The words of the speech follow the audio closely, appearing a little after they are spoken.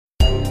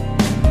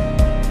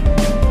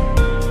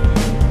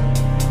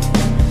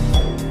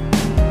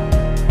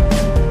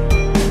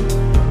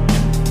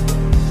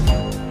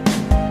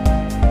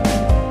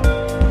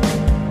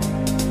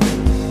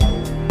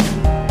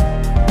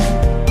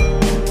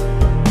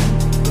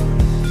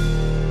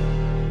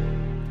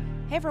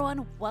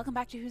everyone, welcome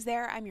back to Who's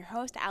There. I'm your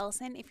host,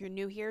 Allison. If you're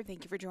new here,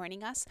 thank you for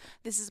joining us.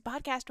 This is a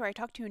podcast where I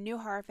talk to a new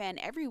horror fan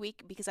every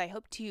week because I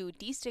hope to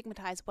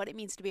destigmatize what it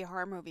means to be a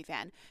horror movie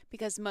fan,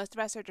 because most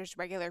of us are just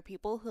regular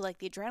people who like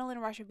the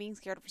adrenaline rush of being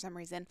scared for some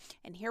reason,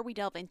 and here we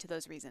delve into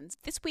those reasons.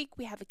 This week,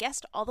 we have a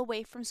guest all the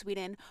way from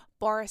Sweden,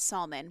 Boris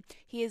Solman.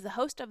 He is the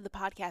host of the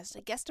podcast,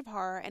 A Guest of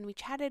Horror, and we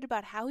chatted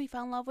about how he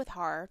fell in love with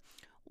horror,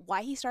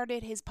 why he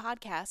started his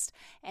podcast,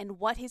 and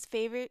what his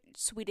favorite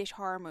Swedish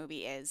horror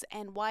movie is,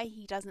 and why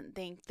he doesn't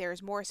think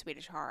there's more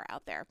Swedish horror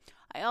out there.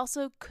 I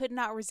also could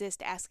not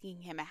resist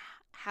asking him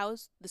how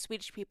the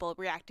Swedish people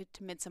reacted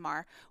to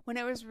Midsommar when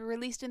it was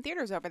released in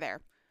theaters over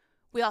there.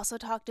 We also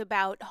talked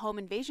about home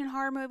invasion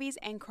horror movies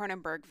and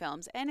Cronenberg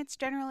films, and it's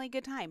generally a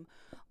good time.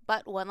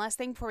 But one last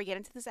thing before we get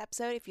into this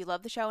episode, if you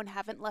love the show and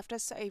haven't left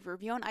us a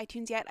review on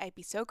iTunes yet, I'd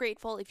be so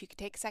grateful if you could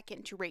take a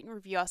second to rate and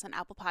review us on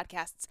Apple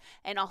Podcasts,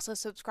 and also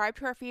subscribe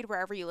to our feed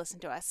wherever you listen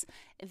to us.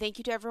 And thank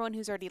you to everyone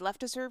who's already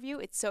left us a review.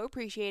 It's so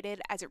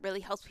appreciated, as it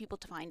really helps people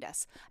to find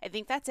us. I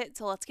think that's it,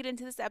 so let's get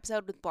into this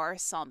episode with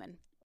Boris Solman.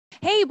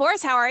 Hey,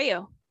 Boris, how are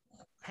you?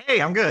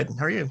 Hey, I'm good.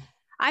 How are you?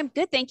 I'm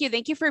good, thank you.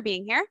 Thank you for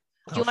being here.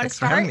 Do you want to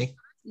start?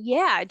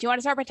 Yeah. Do you want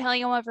to start by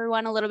telling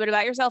everyone a little bit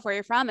about yourself, where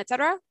you're from,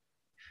 etc.?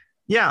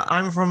 Yeah,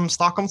 I'm from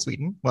Stockholm,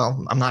 Sweden.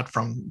 Well, I'm not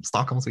from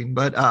Stockholm, Sweden,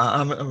 but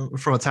I'm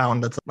from a town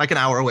that's like an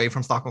hour away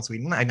from Stockholm,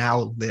 Sweden. I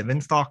now live in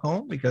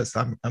Stockholm because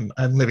I'm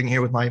living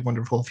here with my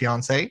wonderful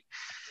fiance.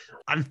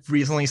 I've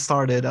recently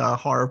started a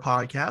horror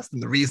podcast,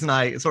 and the reason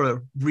I sort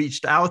of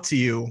reached out to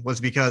you was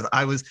because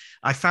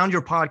I found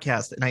your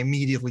podcast and I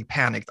immediately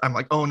panicked. I'm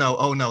like, oh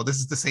no, this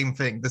is the same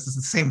thing. This is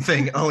the same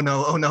thing. Oh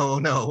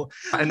no.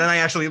 And then I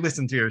actually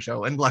listened to your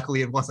show, and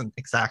luckily it wasn't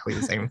exactly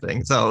the same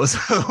thing. So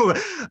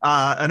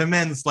an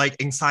immense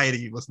like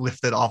anxiety was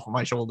lifted off of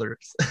my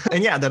shoulders.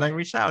 And yeah, then I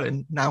reached out,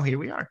 and now here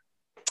we are.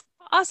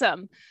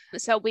 Awesome.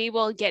 So we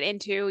will get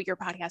into your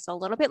podcast a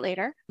little bit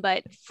later,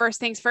 but first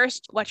things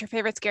first, what's your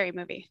favorite scary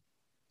movie?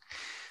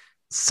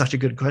 Such a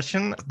good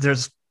question.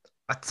 There's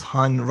a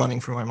ton running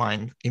through my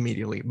mind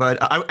immediately, but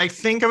I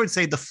think I would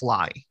say The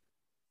Fly.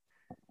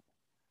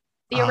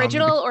 The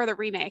original or the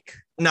remake?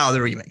 No,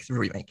 the remake.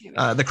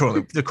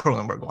 The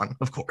Cronenberg one,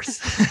 of course.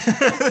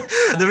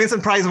 The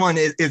Vincent Price one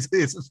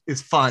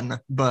is fun,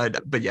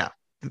 but yeah,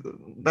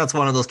 that's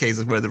one of those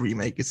cases where the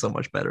remake is so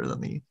much better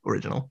than the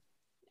original.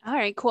 All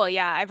right, cool.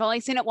 Yeah, I've only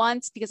seen it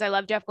once because I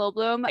love Jeff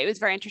Goldblum. It was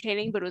very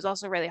entertaining, but it was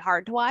also really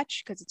hard to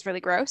watch because it's really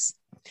gross.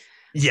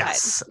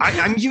 Yes,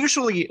 I'm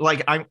usually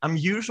I'm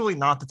usually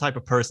not the type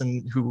of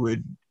person who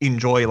would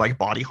enjoy like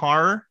body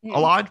horror a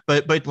lot,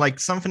 but like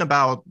something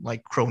about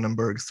like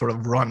Cronenberg's sort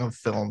of run of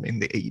film in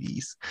the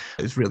 80s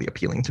is really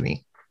appealing to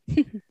me.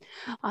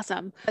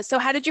 Awesome. So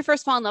how did you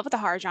first fall in love with the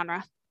horror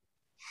genre?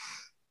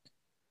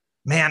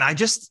 Man, I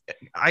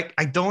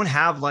don't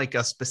have like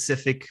a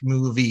specific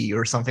movie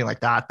or something like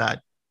that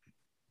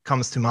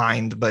comes to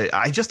mind, but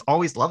I just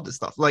always loved this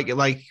stuff. Like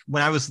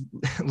when I was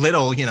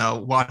little,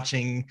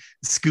 watching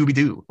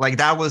Scooby-Doo, like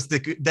that was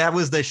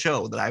the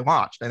show that I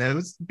watched, and it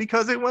was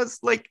because it was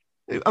like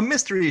a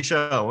mystery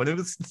show, and it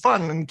was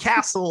fun, and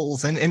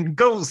castles and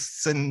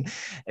ghosts, and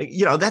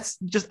that's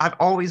just, I've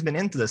always been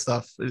into this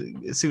stuff.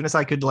 As soon as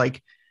I could,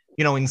 like,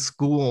 in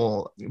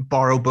school,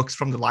 borrow books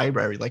from the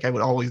library, like I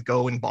would always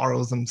go and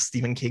borrow some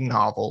Stephen King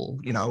novel,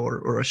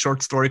 or a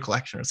short story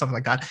collection or something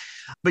like that.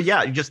 But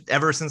yeah, just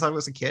ever since I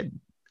was a kid,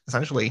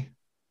 essentially.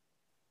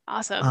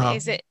 Awesome.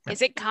 Is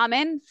it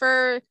common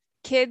for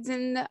kids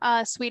in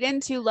Sweden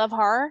to love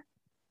horror?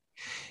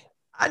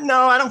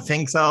 No, I don't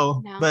think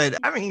so. No. But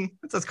I mean,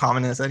 it's as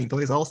common as any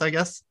place else, I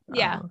guess.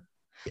 Yeah.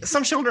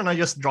 Some children are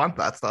just drawn to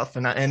that stuff,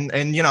 and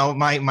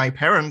my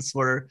parents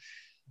were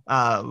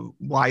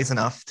wise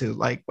enough to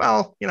like,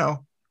 well,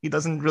 he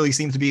doesn't really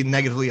seem to be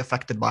negatively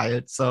affected by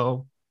it,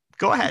 so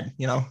go ahead.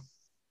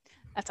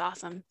 That's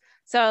awesome.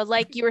 So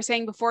like you were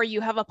saying before,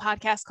 you have a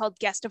podcast called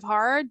Guest of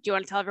Horror. Do you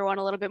want to tell everyone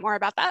a little bit more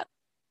about that?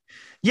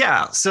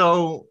 Yeah.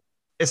 So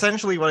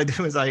essentially what I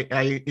do is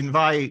I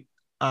invite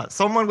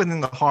someone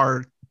within the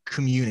horror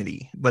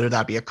community, whether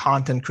that be a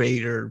content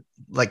creator.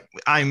 Like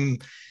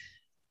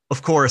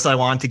of course, I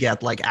want to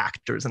get like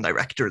actors and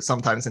directors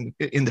sometimes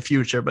in the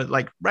future, but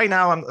like right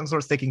now I'm sort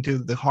of sticking to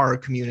the horror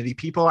community,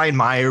 people I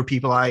admire,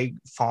 people I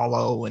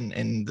follow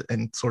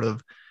and sort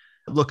of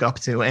look up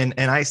to, and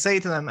I say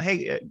to them,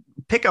 hey,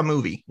 pick a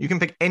movie. You can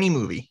pick any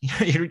movie.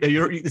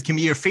 It can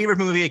be your favorite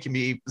movie. It can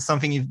be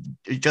something you've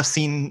just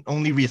seen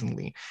only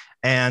recently.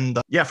 And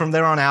from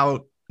there on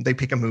out, they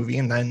pick a movie,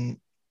 and then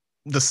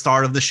the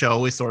start of the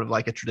show is sort of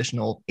like a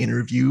traditional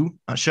interview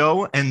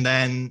show, and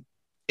then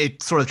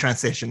it sort of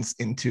transitions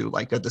into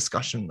like a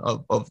discussion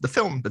of the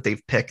film that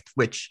they've picked,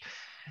 which,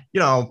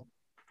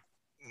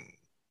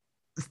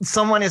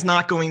 someone is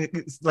not going,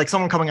 like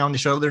someone coming on the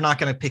show, they're not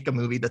going to pick a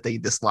movie that they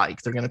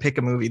dislike. They're going to pick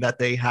a movie that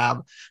they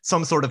have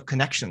some sort of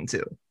connection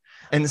to.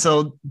 And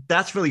so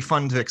that's really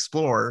fun to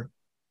explore.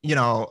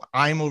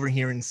 I'm over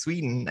here in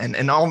Sweden,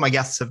 and all my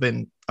guests have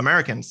been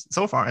Americans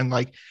so far. And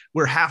like,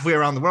 we're halfway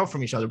around the world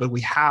from each other, but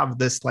we have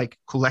this like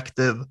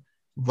collective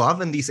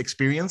love and these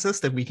experiences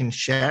that we can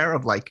share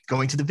of like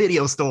going to the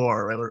video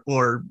store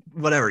or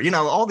whatever,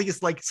 all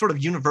these like sort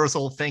of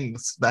universal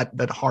things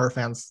that horror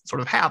fans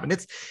sort of have. And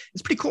it's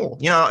pretty cool.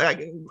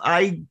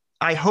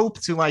 I hope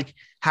to like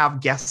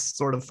have guests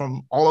sort of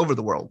from all over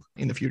the world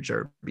in the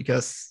future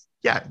because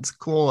yeah, it's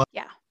cool.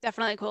 Yeah,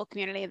 definitely a cool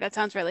community. That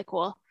sounds really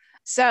cool.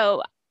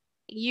 So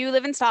you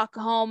live in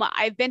Stockholm.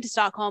 I've been to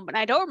Stockholm, and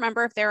I don't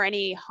remember if there are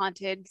any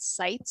haunted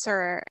sites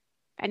or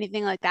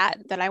anything like that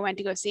I went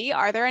to go see.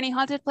 Are there any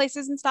haunted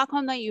places in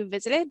Stockholm that you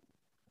visited?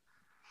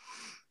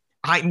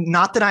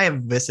 Not that I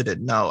have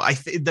visited. No,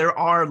 there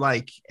are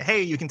like,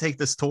 hey, you can take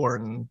this tour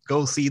and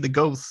go see the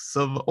ghosts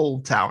of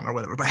Old Town or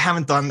whatever. But I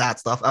haven't done that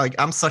stuff. Like,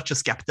 I'm such a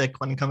skeptic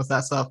when it comes to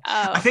that stuff.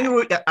 Oh, I think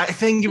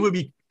it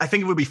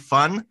would be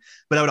fun,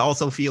 but I would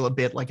also feel a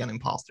bit like an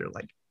imposter.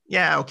 Like,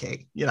 yeah,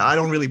 okay, I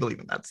don't really believe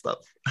in that stuff.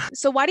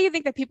 So why do you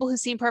think that people who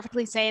seem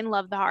perfectly sane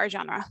love the horror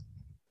genre?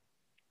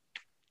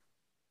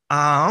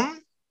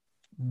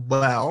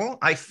 Well,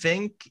 I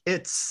think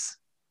it's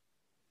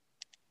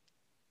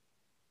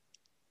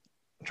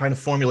trying to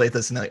formulate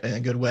this in a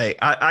good way.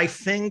 I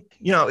think,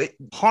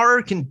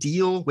 horror can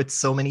deal with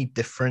so many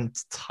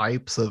different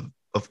types of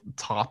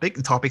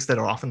topics that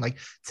are often like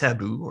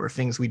taboo or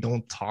things we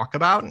don't talk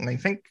about. And I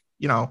think,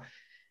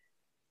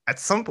 at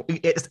some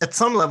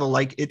level,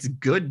 like it's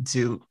good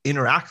to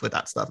interact with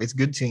that stuff. It's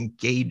good to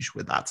engage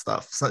with that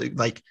stuff. So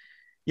like,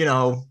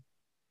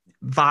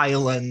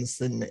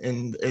 violence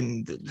and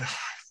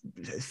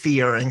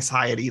fear,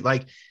 anxiety,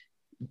 like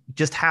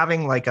just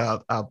having like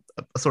a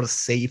sort of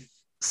safe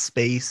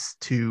space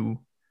to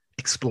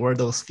explore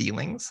those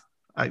feelings,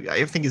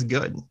 I think is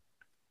good.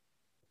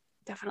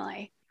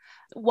 Definitely.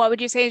 What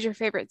would you say is your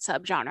favorite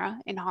subgenre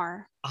in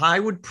horror? I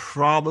would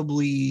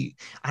probably,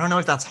 I don't know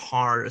if that's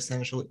horror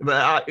essentially,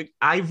 but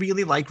I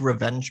really like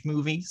revenge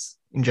movies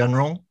in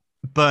general.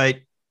 But,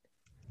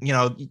 you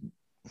know,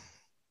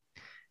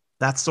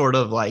 that's sort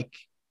of like,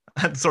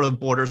 that sort of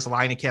borders the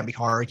line. It can't be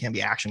horror, it can't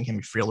be action, it can't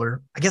be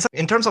thriller. I guess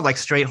in terms of like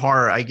straight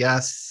horror, I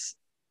guess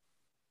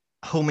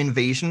home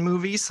invasion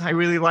movies I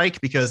really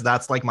like because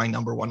that's like my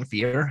number one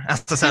fear.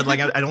 As I said, like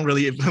I don't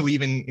really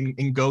believe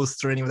in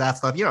ghosts or any of that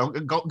stuff.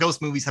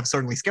 Ghost movies have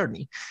certainly scared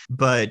me,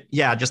 but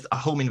yeah, just a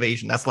home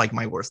invasion, that's like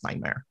my worst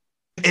nightmare.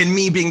 And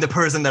me being the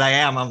person that I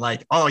am, I'm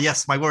like, oh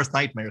yes, my worst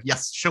nightmare,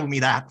 yes, show me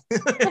that.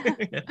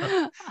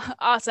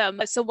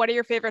 Awesome. So what are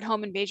your favorite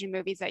home invasion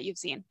movies that you've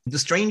seen? The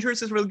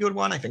Strangers is a really good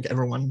one. I think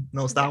everyone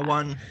knows that Yeah.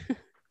 one. This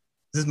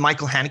is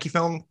Michael Haneke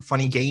film,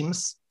 Funny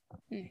Games,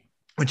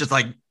 which is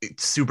like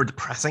super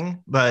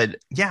depressing. But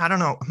yeah, I don't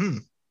know.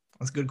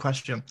 That's a good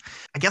question.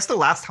 I guess The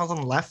Last House on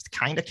the Left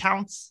kind of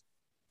counts.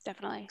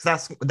 Definitely.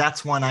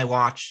 That's one I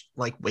watched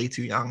like way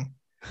too young.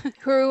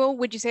 Who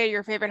would you say are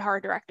your favorite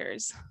horror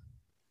directors?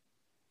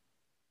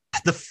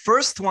 The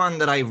first one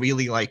that I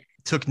really like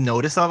took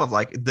notice of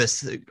like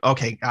this,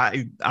 okay,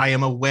 I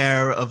am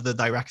aware of the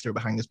director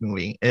behind this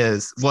movie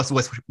was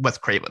Wes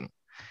Craven,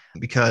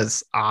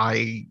 because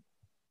I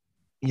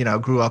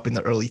grew up in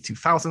the early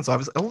 2000s, so I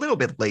was a little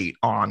bit late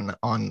on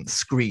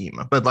Scream,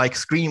 but like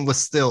Scream was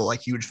still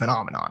like huge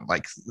phenomenon.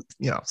 Like,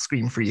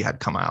 Scream 3 had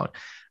come out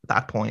at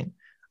that point,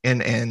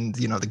 and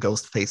the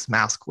ghost face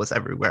mask was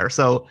everywhere.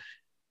 So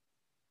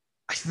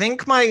I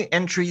think my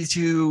entry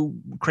to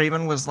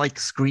Craven was like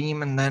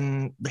Scream and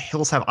then The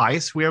Hills Have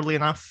Eyes, weirdly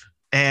enough.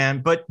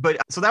 And but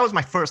so that was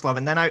my first love,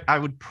 and then I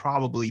would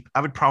probably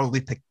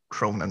pick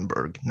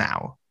Cronenberg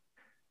now,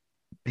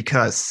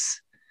 because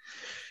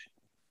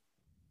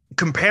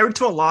compared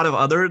to a lot of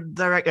other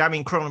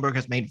Cronenberg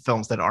has made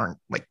films that aren't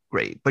like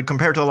great, but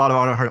compared to a lot of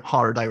other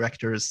horror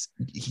directors,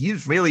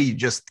 he's really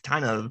just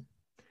kind of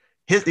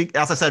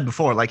as I said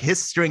before, like his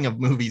string of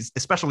movies,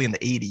 especially in the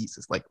 80s,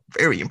 is like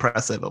very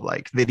impressive. Of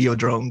like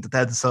Videodrome, The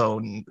Dead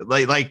Zone,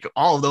 like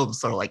all of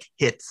those sort of like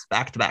hits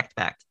back to back to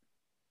back.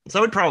 So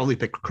I would probably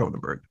pick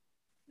Cronenberg.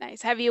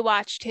 Nice. Have you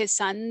watched his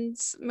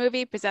son's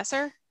movie,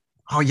 Possessor?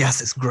 Oh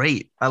yes, it's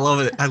great. I love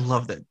it. I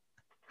loved it.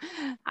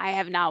 I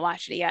have not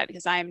watched it yet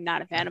because I'm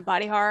not a fan of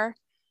body horror.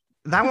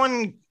 That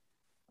one,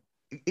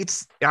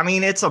 it's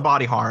a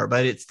body horror,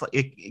 but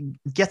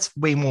it gets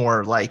way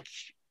more like,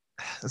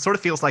 it sort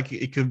of feels like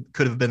it could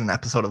have been an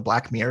episode of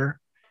Black Mirror.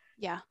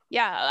 Yeah.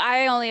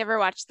 I only ever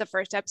watched the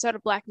first episode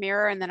of Black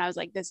Mirror, and then I was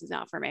like, this is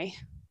not for me.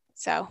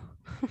 So.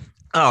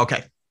 Oh,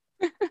 okay.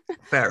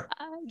 Fair.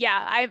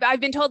 Yeah, I've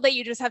been told that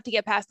you just have to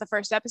get past the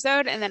first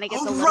episode, and then it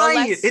gets a little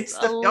right. less. It's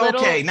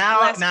okay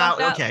now.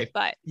 Okay. Up,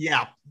 but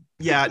yeah.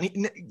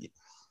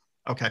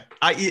 Okay.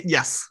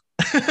 Yes.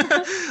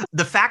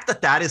 The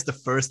fact that is the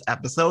first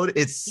episode,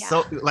 it's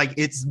so like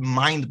it's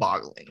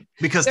mind-boggling,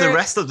 because the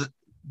rest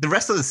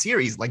of the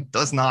series like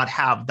does not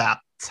have that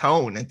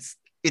tone.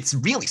 It's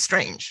really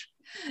strange.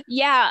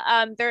 Yeah.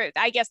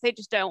 I guess they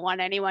just don't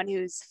want anyone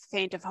who's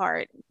faint of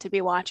heart to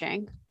be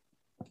watching.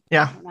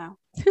 Yeah. I don't know.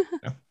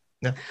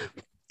 Yeah.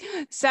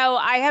 So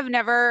I have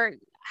never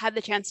had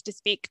the chance to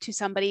speak to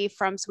somebody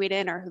from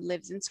Sweden or who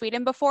lives in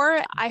Sweden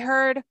before. I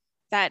heard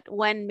that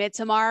when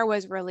Midsommar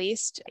was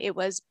released, it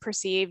was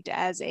perceived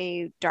as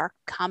a dark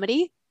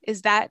comedy.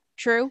 Is that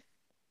true?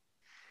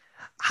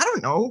 I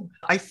don't know.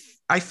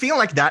 I feel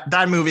like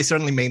that movie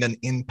certainly made an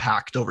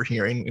impact over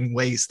here in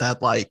ways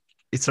that like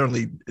it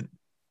certainly,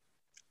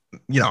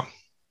 you know,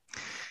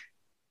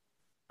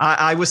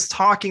 I was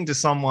talking to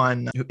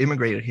someone who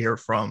immigrated here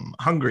from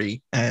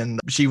Hungary, and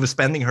she was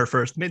spending her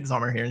first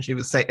midsummer here, and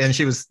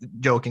she was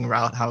joking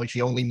about how she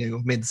only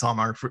knew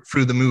midsummer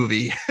through the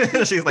movie.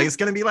 She's like, "It's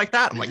gonna be like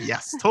that." I'm like,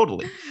 "Yes,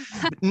 totally."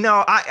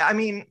 No, I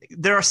mean,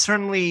 there are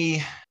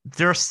certainly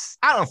there's.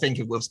 I don't think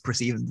it was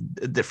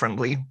perceived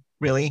differently,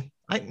 really.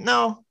 I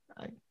don't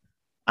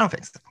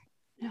think so.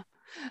 Yeah.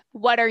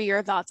 What are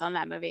your thoughts on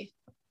that movie?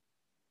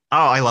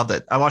 Oh, I loved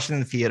it. I watched it in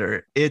the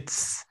theater.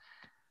 It's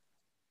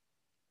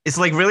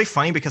like really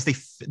funny because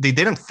they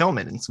didn't film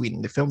it in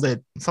Sweden. They filmed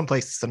it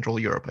someplace Central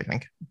Europe, I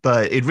think.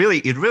 But it really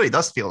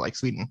does feel like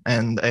Sweden,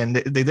 and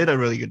they did a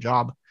really good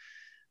job.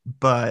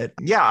 But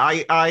yeah,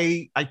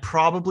 I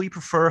probably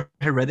prefer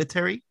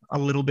Hereditary a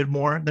little bit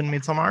more than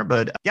Midsommar.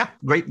 But yeah,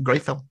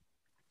 great film.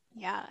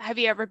 Yeah. Have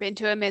you ever been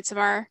to a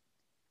Midsummer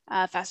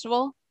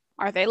festival?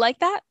 Are they like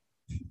that?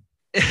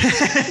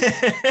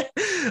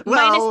 Minus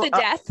Well, the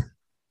death.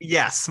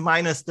 yes,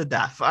 minus the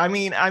death. I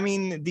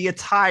mean the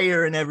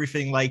attire and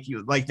everything, like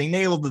they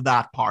nailed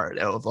that part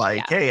of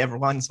like, Yeah. hey,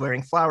 everyone's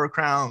wearing flower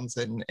crowns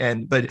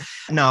and but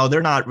no,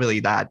 they're not really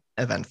that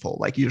eventful.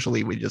 Like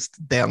usually we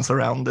just dance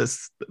around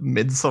this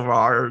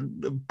midsummer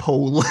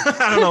pole.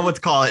 I don't know what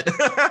to call it.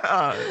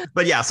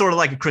 But yeah, sort of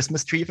like a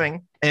Christmas tree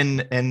thing.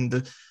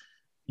 And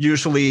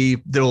usually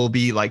there will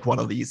be like one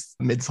of these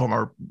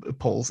midsummer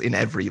poles in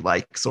every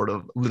like sort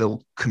of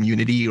little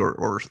community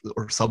or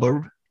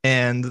suburb,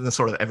 and the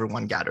sort of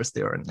everyone gathers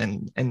there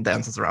and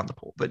dances around the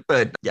pole.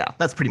 But yeah,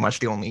 that's pretty much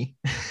the only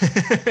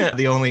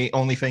the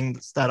only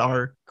things that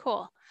are.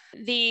 Cool.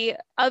 The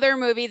other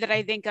movie that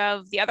I think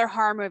of, the other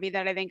horror movie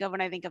that I think of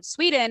when I think of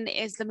Sweden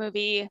is the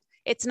movie.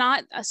 It's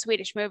not a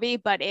Swedish movie,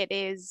 but it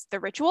is The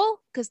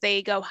Ritual because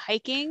they go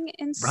hiking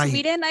in Right.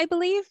 Sweden, I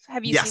believe.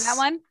 Have you seen that Yes.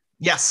 one?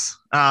 Yes.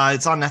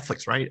 It's on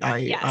Netflix, right?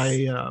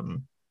 Yes.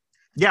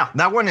 Yeah,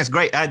 that one is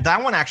great.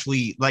 That one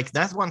actually, like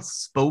that one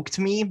spoke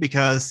to me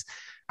because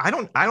I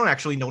don't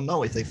actually don't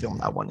know if they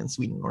filmed that one in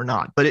Sweden or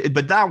not,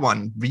 but that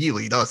one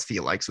really does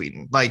feel like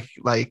Sweden. Like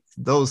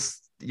those,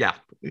 yeah,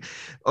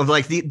 of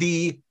like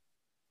the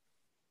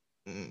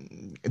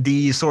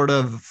sort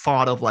of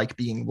thought of like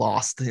being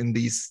lost in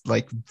these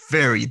like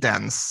very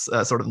dense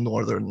sort of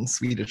northern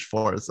Swedish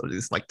forests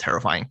is like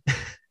terrifying.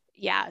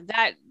 Yeah,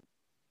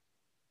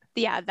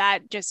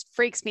 that just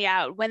freaks me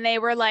out. When they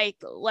were like,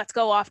 let's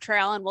go off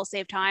trail and we'll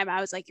save time, I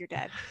was like, you're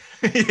dead.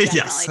 You're definitely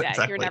Yes, dead. You're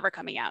exactly. never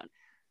coming out.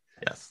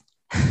 Yes.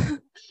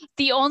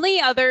 The only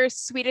other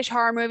Swedish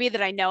horror movie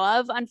that I know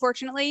of,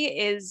 unfortunately,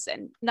 is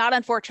and not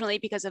unfortunately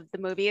because of the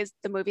movie's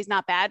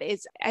not bad,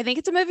 is I think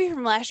it's a movie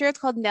from last year. It's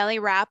called Nelly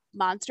Rapp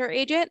Monster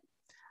Agent.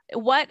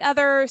 What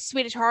other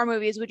Swedish horror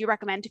movies would you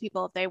recommend to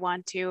people if they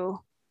want to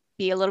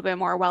be a little bit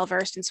more well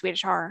versed in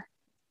Swedish horror?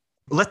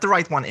 Let the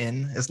Right One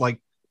In is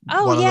like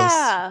Oh one of those.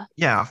 yeah.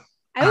 Yeah.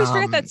 I always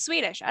forget um that's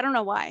Swedish. I don't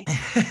know why.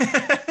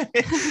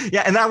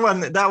 yeah, and that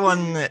one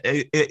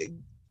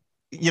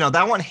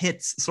that one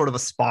hits sort of a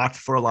spot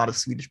for a lot of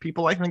Swedish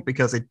people, I think,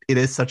 because it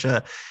is such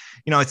a,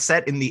 it's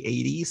set in the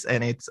 80s,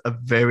 and it's a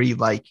very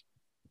like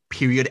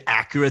period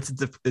accurate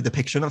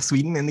depiction of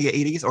Sweden in the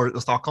 80s, or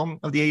Stockholm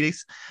of the 80s.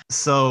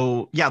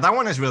 So yeah, that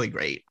one is really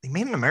great. They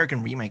made an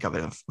American remake of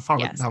it. I thought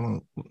Yes.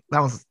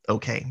 that was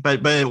okay,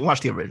 but watch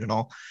the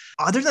original.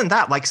 Other than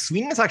that, like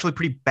Sweden is actually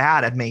pretty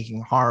bad at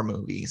making horror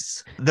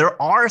movies.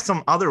 There are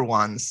some other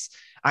ones.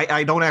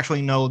 I don't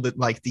actually know that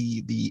like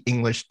the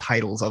English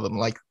titles of them.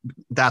 Like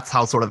that's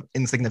how sort of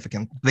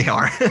insignificant they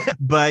are.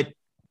 But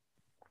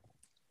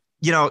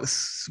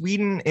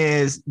Sweden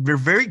we're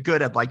very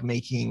good at like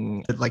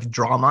making like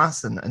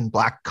dramas and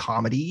black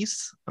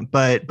comedies,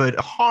 but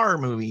horror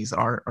movies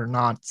are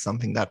not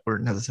something that we're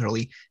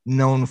necessarily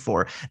known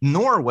for.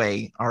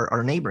 Norway,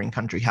 our neighboring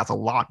country, has a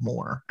lot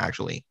more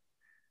actually,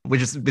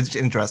 which is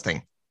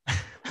interesting.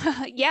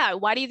 Yeah.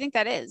 Why do you think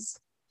that is?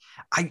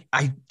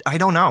 I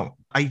don't know.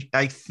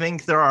 I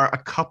think there are a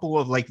couple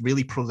of like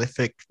really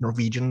prolific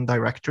Norwegian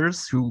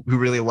directors who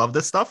really love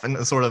this stuff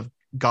and sort of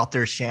got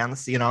their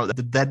chance.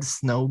 The Dead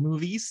Snow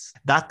movies.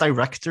 That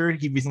director,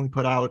 he recently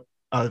put out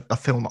a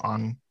film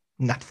on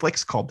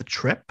Netflix called The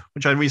Trip,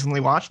 which I recently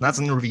watched. And that's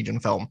a Norwegian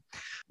film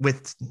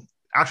with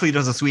actually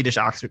there's a Swedish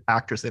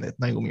actress in it,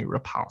 Naomi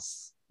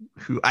Rapace,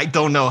 who I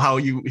don't know how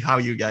you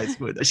guys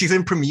would. She's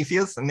in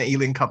Prometheus and the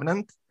Alien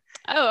Covenant.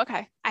 Oh,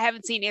 okay. I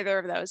haven't seen either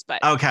of those,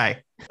 but Okay.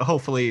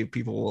 Hopefully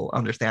people will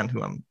understand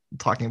who I'm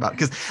talking about,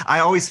 because I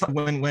always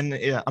when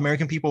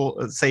American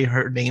people say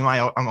her name,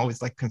 I'm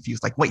always like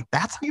confused, like, wait,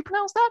 that's how you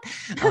pronounce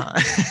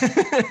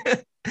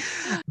that.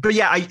 But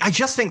yeah, I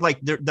just think like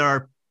there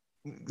are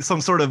some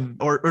sort of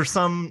or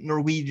some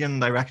Norwegian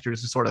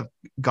directors who sort of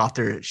got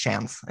their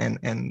chance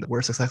and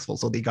were successful,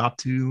 so they got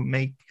to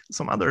make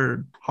some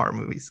other horror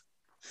movies.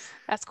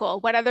 that's cool.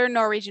 What other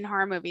Norwegian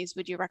horror movies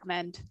would you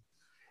recommend?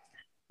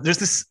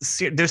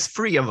 There's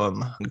three of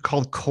them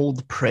called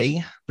Cold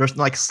Prey. There's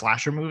like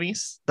slasher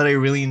movies that I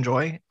really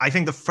enjoy. I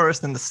think the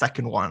first and the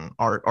second one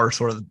are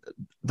sort of,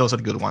 those are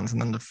the good ones,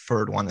 and then the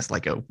third one is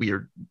like a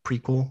weird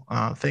prequel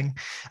thing.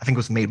 I think it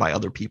was made by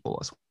other people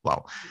as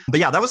well. But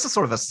yeah, that was a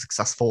sort of a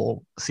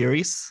successful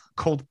series.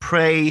 Cold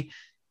Prey.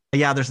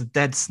 Yeah, there's the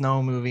Dead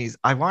Snow movies.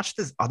 I watched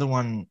this other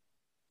one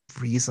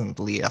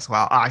recently as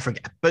well. I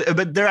forget,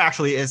 but there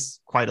actually is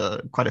quite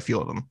a few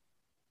of them.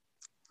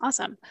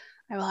 Awesome.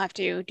 I will have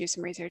to do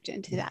some research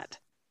into that.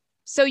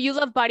 So you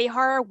love body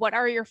horror. What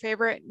are your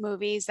favorite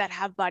movies that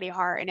have body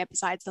horror in it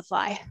besides The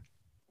Fly?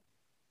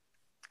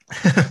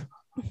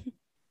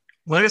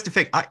 Well, here's the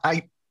thing.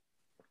 I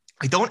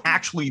don't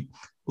actually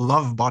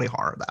love body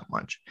horror that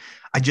much.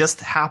 I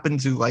just happen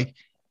to like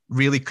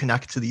really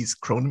connect to these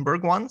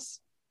Cronenberg ones.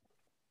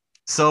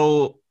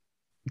 So,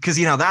 because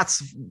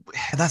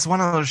that's one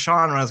of those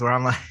genres where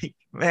I'm like,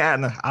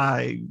 man,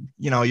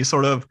 you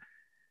sort of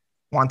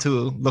want to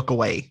look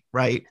away,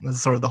 right?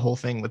 That's sort of the whole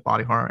thing with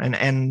body horror.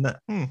 And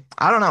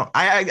I don't know.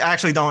 I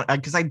actually don't,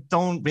 because I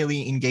don't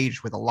really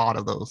engage with a lot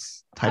of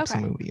those types of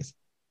movies.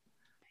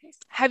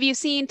 Have you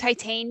seen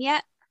Titan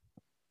yet?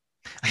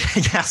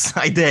 Yes,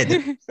 I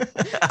did.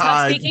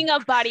 Speaking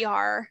of body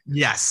horror.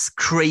 Yes,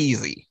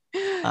 crazy.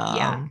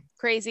 Yeah,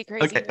 crazy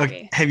movie.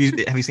 Okay. Have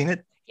you seen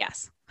it?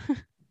 Yes.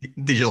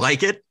 Did you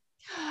like it?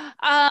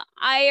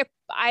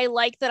 I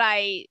like that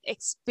I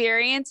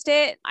experienced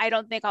it. I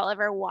don't think I'll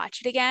ever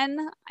watch it again.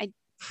 I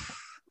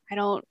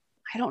don't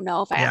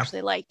know if I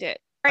actually liked it.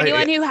 For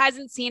anyone who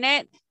hasn't seen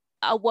it,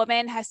 a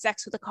woman has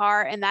sex with a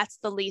car, and that's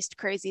the least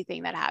crazy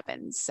thing that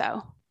happens.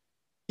 So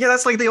yeah,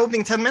 that's like the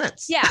opening 10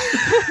 minutes. Yeah.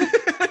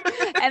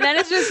 And then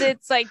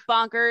it's like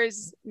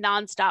bonkers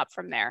nonstop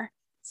from there.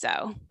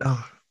 So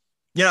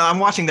I'm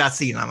watching that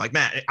scene. I'm like,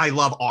 man, I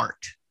love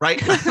art, right?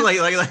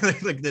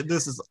 like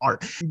this is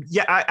art.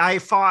 Yeah, I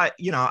thought,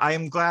 I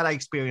am glad I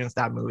experienced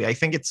that movie. I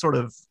think it sort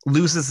of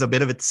loses a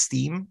bit of its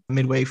steam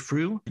midway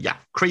through. Yeah,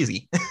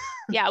 crazy.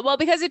 Yeah, well,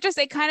 because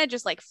it kind of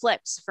just like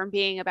flips from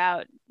being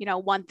about,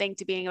 one thing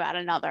to being about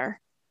another.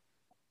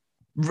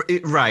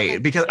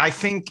 Right, because I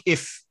think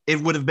if it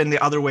would have been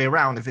the other way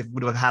around, if it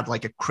would have had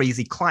like a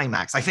crazy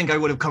climax, I think I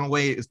would have come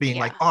away as being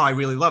like, oh, I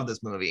really love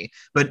this movie.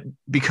 But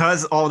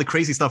because all the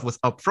crazy stuff was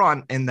up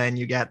front, and then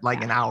you get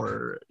like an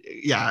hour,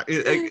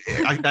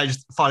 I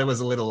just thought it was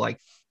a little like,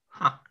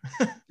 huh.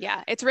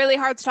 Yeah, it's really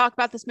hard to talk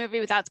about this movie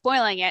without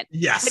spoiling it.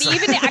 Yes, but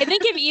I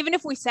think even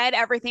if we said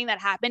everything that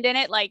happened in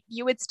it, like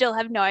you would still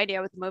have no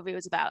idea what the movie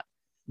was about.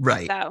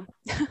 Right. So,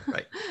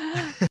 right.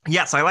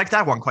 Yes, I like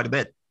that one quite a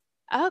bit.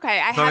 Okay,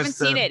 I haven't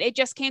seen it. It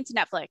just came to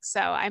Netflix, so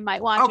I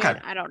might watch it.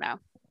 I don't know.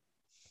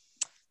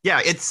 Yeah,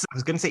 I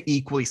was going to say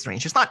equally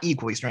strange. It's not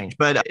equally strange,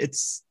 but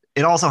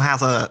it also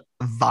has a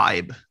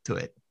vibe to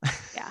it.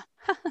 Yeah.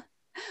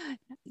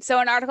 So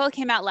an article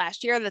came out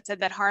last year that said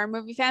that horror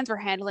movie fans were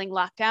handling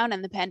lockdown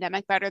and the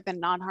pandemic better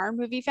than non-horror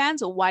movie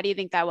fans. Why do you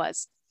think that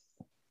was?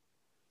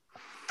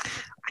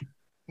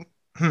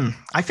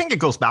 I think it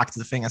goes back to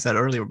the thing I said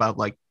earlier about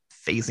like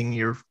facing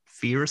your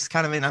fears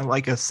kind of in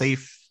a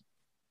safe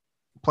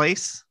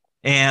place.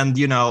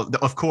 And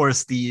of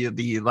course the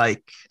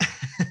like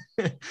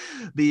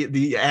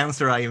the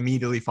answer I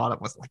immediately thought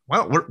of was like,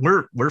 well,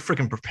 we're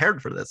freaking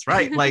prepared for this,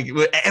 right? Like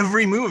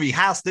every movie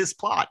has this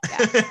plot.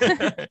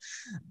 Yeah.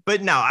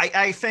 But no,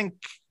 I think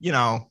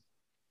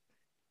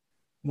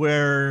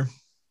we're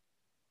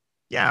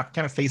kind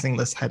of facing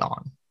this head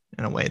on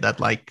in a way that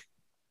like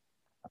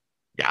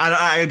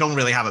I don't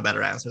really have a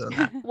better answer than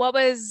that. What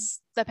was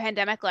the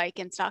pandemic like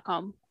in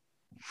Stockholm?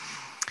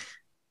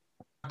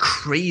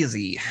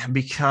 Crazy,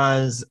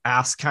 because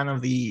as kind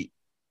of the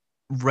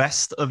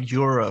rest of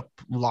Europe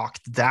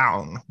locked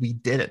down, we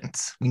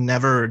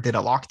never did a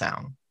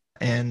lockdown,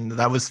 and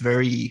that was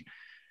very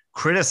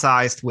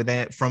criticized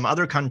from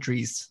other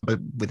countries, but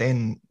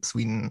within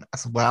Sweden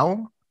as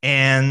well.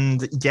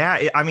 And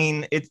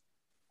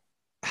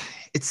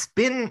it's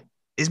been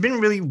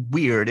really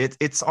weird.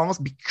 It's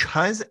almost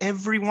because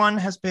everyone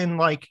has been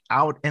like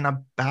out and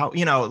about,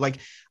 like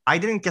I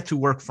didn't get to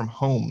work from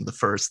home the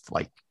first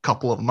like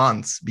couple of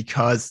months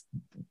because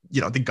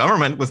the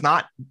government was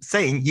not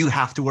saying you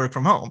have to work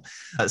from home.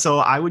 So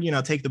I would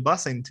take the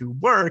bus into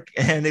work,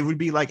 and it would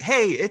be like,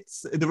 hey,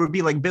 there would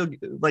be like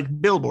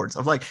billboards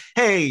of like,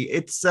 hey,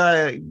 it's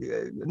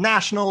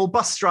National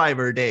Bus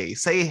Driver Day,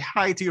 say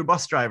hi to your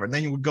bus driver. And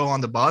then you would go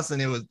on the bus,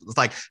 and it was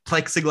like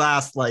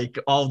plexiglass, like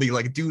all the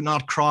like do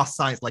not cross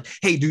signs, like,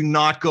 hey, do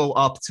not go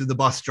up to the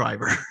bus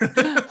driver.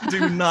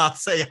 Do not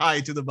say hi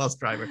to the bus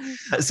driver.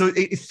 So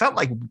it felt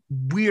like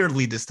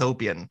weirdly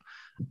dystopian.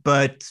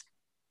 But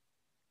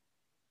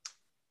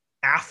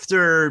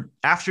after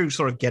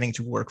sort of getting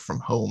to work from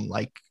home,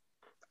 like,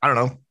 I don't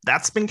know,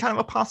 that's been kind of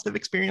a positive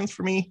experience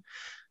for me.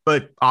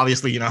 But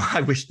obviously,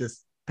 I wish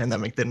this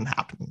pandemic didn't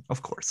happen,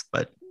 of course.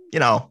 But,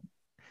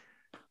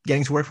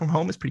 getting to work from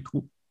home is pretty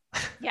cool.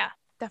 Yeah,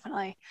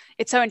 definitely.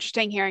 It's so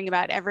interesting hearing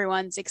about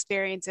everyone's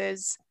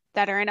experiences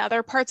that are in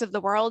other parts of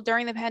the world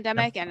during the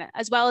pandemic, and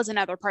as well as in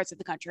other parts of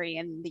the country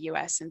in the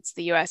US, since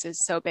the US is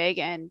so big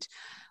and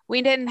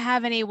we didn't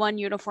have any one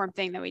uniform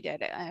thing that we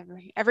did.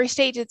 Every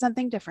state did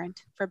something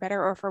different, for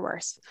better or for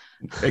worse.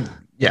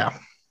 Yeah.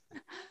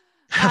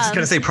 I was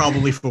gonna say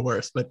probably for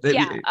worse, but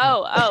yeah.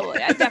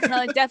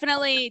 I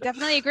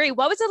definitely agree.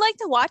 What was it like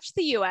to watch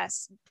the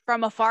US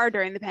from afar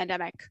during the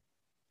pandemic?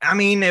 I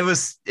mean, it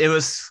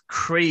was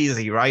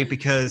crazy, right?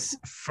 Because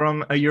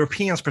from a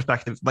European's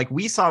perspective, like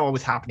we saw what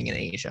was happening in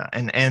Asia,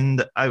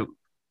 and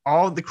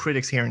all the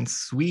critics here in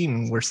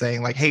Sweden were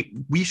saying like, "Hey,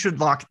 there should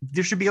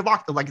be a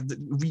lock. Like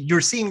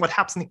you're seeing what's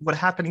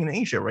happening in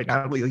Asia right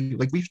now.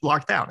 Like we should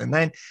lock down." And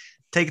then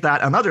take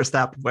that another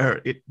step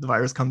where the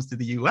virus comes to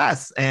the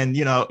US, and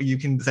you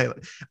can say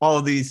like, all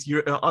of these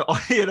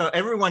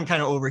everyone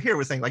kind of over here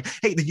was saying like,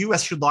 hey, the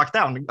US should lock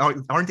down.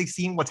 Aren't they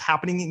seeing what's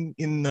happening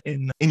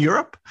in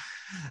Europe?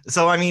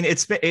 So I mean,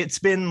 it's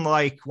been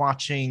like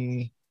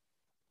watching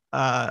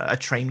a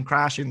train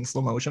crash in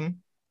slow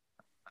motion.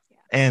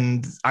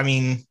 And I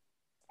mean,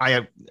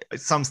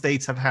 some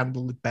states have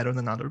handled it better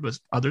than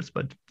others,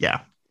 but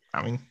yeah,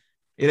 I mean,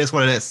 it is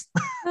what it is.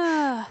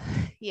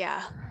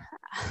 Yeah.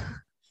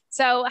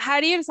 So how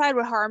do you decide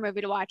what horror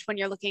movie to watch when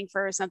you're looking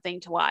for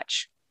something to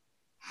watch?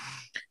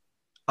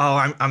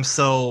 Oh, I'm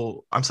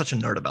such a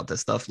nerd about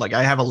this stuff. Like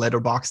I have a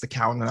Letterboxd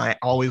account, and I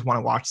always want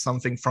to watch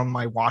something from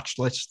my watch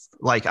list.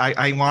 Like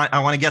I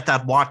want to get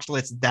that watch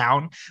list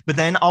down, but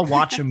then I'll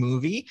watch a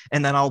movie,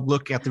 and then I'll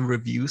look at the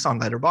reviews on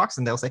Letterboxd,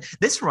 and they'll say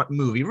this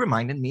movie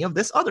reminded me of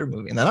this other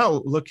movie, and then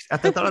I'll look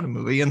at that other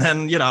movie, and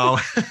then 3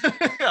 hours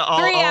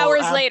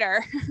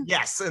later.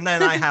 Yes, and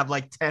then I have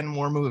like 10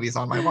 more movies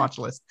on my watch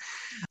list.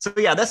 So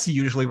yeah, that's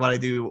usually what I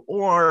do.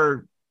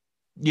 Or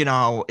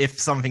if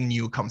something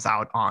new comes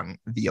out on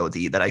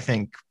VOD that I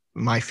think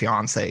my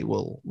fiance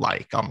will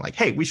like, I'm like,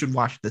 hey, we should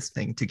watch this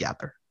thing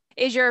together.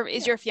 Is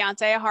your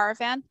fiance a horror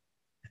fan?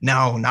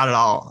 No, not at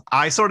all.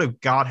 I sort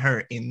of got her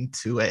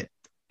into it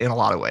in a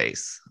lot of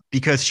ways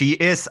because she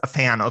is a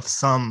fan of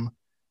some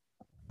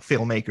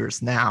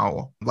filmmakers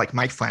now, like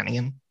Mike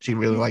Flanagan. She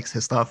really likes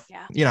his stuff.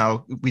 Yeah.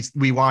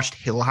 We watched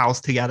Hill House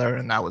together,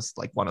 and that was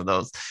like one of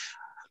those.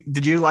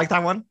 Did you like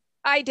that one?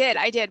 I did,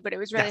 but it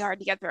was really hard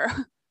to get through.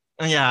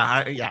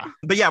 Yeah.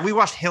 But yeah, we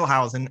watched Hill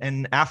House,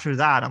 and after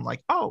that, I'm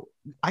like, oh,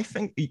 I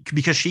think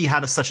because she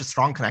had such a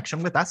strong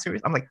connection with that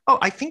series, I'm like, oh,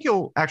 I think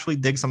you'll actually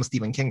dig some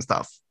Stephen King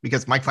stuff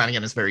because Mike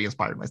Flanagan is very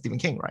inspired by Stephen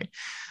King, right?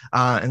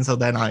 And so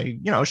then I,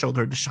 showed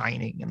her The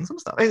Shining and some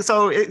stuff. And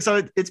so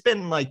it's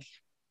been like,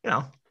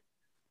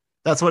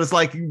 that's what it's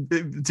like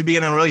to be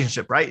in a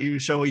relationship, right? You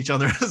show each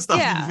other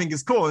stuff you think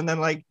is cool, and then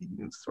like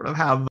you sort of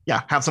have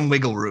some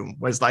wiggle room.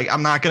 Where it's like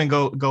I'm not gonna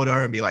go to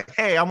her and be like,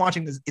 "Hey, I'm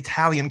watching this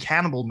Italian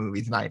cannibal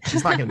movie tonight."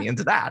 She's not gonna be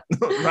into that,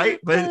 right?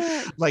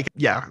 But like,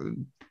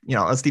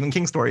 a Stephen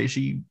King story,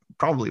 she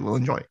probably will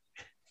enjoy.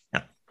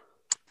 Yeah,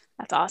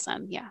 that's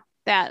awesome. Yeah,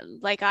 that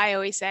like I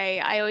always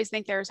say, I always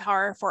think there's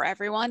horror for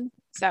everyone.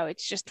 So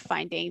it's just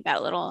finding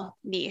that little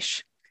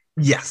niche.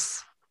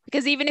 Yes,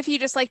 because even if you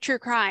just like true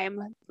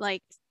crime,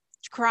 like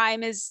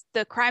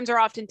the crimes are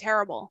often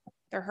terrible.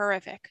 They're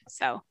horrific.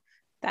 So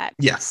that.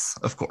 Yes,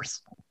 of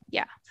course.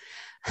 Yeah.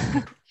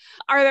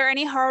 Are there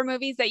any horror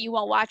movies that you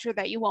won't watch or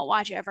that you won't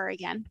watch ever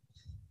again?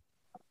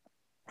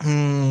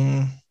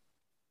 I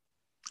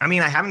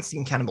mean, I haven't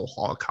seen Cannibal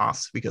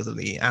Holocaust because of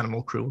the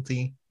animal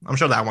cruelty. I'm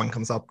sure that one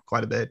comes up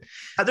quite a bit.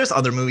 There's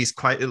other movies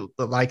quite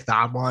like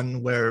that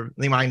one where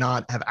they might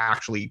not have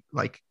actually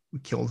like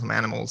kill some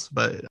animals,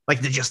 but like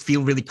they just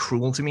feel really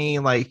cruel to me.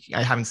 Like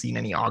I haven't seen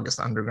any August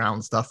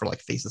Underground stuff or like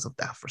Faces of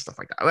Death or stuff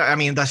like that. I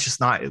mean, that's just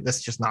not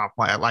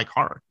why I like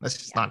horror. That's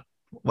just not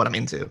what I'm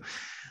into.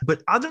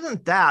 But other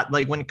than that,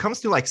 like when it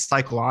comes to like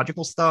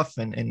psychological stuff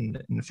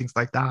and things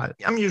like that,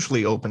 I'm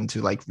usually open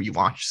to like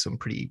rewatch some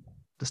pretty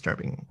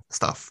disturbing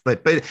stuff.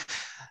 But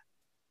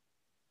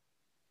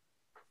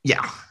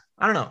yeah,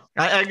 I don't know.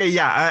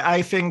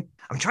 I think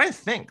I'm trying to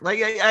think.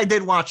 Like I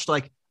did watch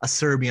like a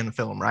Serbian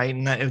film, right?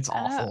 And it's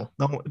awful.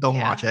 Don't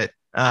watch it.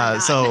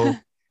 So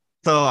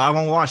I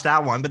won't watch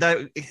that one.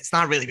 But it's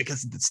not really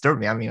because it disturbed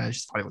me. I mean, I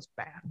just thought it was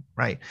bad,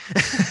 right?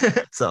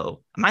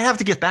 So I might have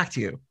to get back to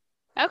you.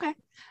 Okay.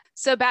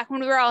 So back when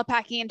we were all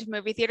packing into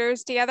movie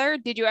theaters together,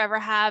 did you ever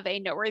have a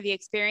noteworthy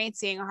experience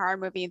seeing a horror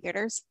movie in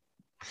theaters?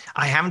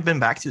 I haven't been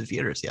back to the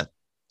theaters yet.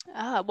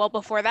 Well,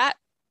 before that,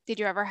 did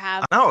you ever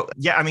have? Oh,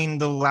 yeah. I mean,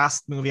 the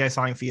last movie I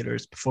saw in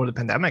theaters before the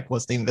pandemic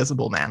was The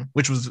Invisible Man,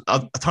 which was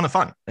a ton of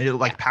fun.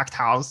 Packed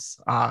house,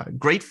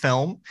 great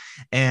film,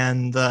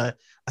 and a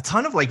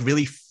ton of like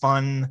really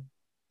fun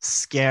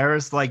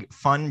scares, like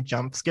fun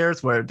jump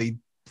scares where they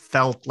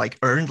felt like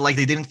earned, like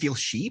they didn't feel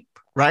cheap.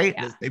 Right?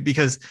 Yeah.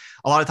 Because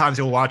a lot of times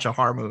you'll watch a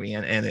horror movie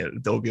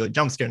and there'll be a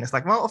jump scare and it's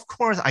like, well, of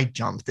course I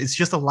jumped. It's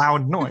just a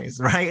loud noise,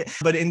 right?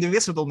 But in The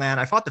Invisible Man,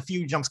 I thought the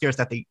few jump scares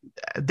that they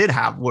did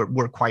have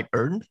were quite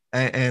earned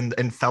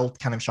and felt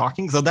kind of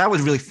shocking. So that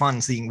was really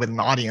fun seeing with an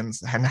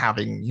audience and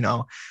having,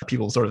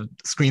 people sort of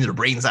scream their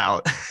brains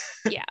out.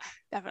 Yeah,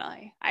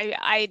 definitely.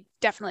 I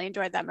definitely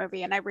enjoyed that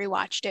movie and I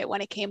rewatched it when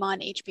it came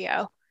on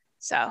HBO.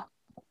 So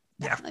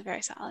Yeah. Definitely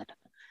very solid.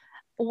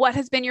 What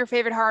has been your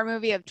favorite horror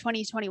movie of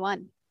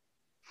 2021?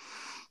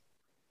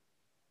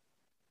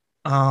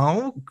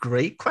 Oh,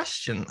 great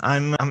question.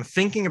 I'm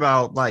thinking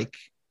about like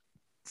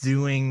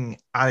doing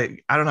I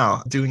don't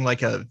know, doing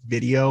like a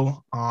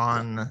video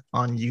on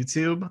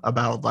YouTube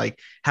about like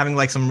having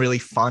like some really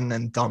fun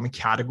and dumb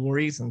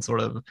categories and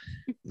sort of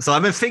so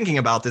I've been thinking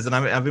about this and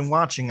I've been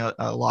watching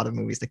a lot of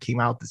movies that came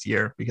out this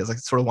year because I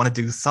sort of want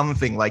to do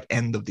something like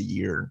end of the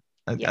year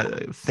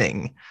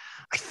thing.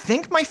 I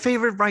think my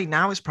favorite right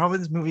now is probably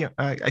this movie.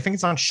 I think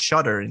it's on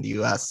Shudder in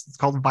the US. It's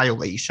called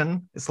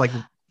Violation. It's like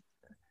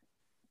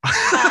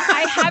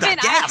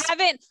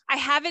I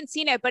haven't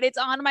seen it, but it's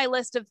on my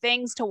list of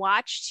things to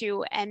watch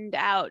to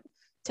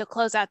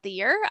close out the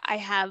year. I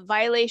have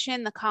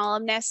Violation, The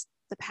Columnist,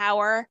 The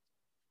Power,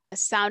 A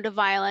Sound of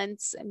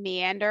Violence,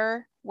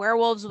 Meander,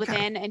 Werewolves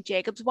Within, and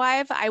Jacob's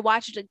Wife. I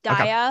watched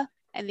Gaia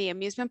and the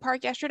amusement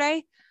park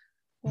yesterday.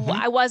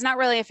 I was not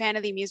really a fan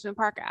of the amusement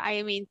park.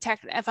 I mean,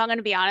 if I'm going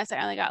to be honest,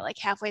 I only got like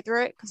halfway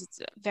through it because it's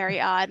very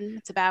odd and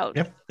it's about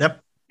yep.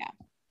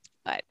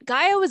 But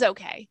Gaia was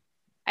okay.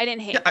 I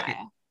didn't hate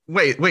Gaia.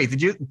 Wait,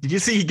 did you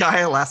see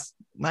Gaia last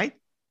night?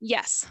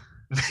 Yes.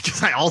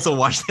 Because I also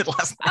watched it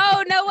last night.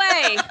 Oh, no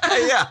way.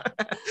 Yeah.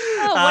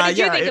 Oh, what did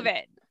you think of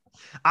it?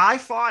 I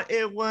thought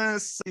it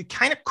was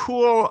kind of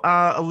cool,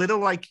 a little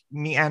like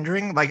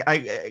meandering. Like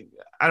I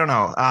don't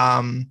know.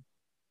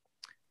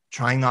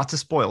 Trying not to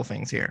spoil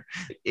things here.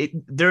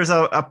 There's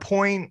a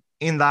point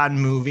in that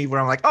movie where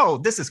I'm like, oh,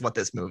 this is what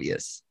this movie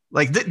is.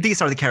 Like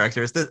these are the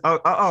characters.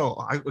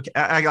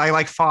 I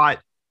like thought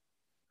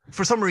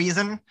for some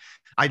reason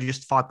I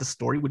just thought the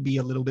story would be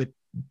a little bit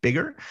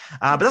bigger,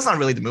 but that's not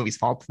really the movie's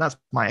fault. That's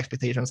my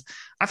expectations.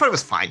 I thought it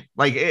was fine.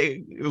 Like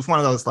it was one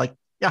of those like,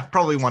 yeah,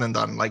 probably one and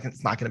done. Like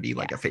it's not going to be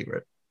like a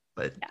favorite,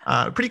 but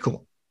pretty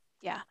cool.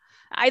 Yeah,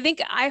 I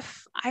think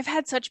I've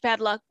had such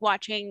bad luck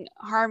watching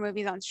horror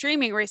movies on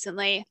streaming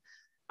recently.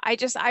 I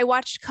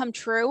watched Come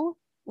True,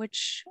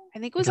 which I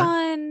think was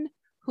on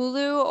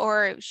Hulu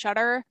or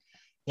Shudder.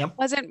 Yep.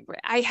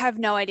 I have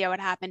no idea what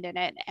happened in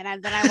it,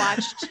 and then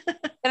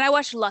I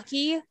watched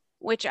Lucky,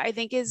 which I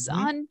think is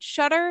on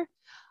Shudder.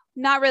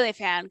 Not really a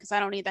fan because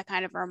I don't need that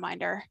kind of a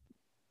reminder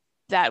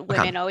that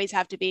women always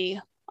have to be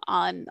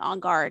on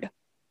guard.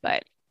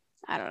 But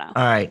I don't know.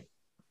 All right,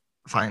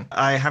 fine.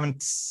 I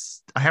haven't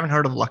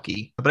heard of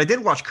Lucky, but I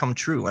did watch Come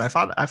True, and I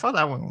thought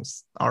that one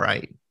was all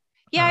right.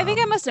 Yeah, I think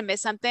I must have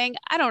missed something.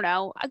 I don't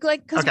know.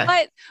 Like, because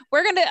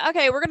we're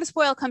gonna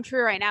spoil Come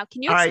True right now.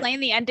 Can you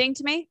explain the ending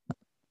to me?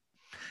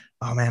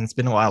 Oh man, it's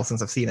been a while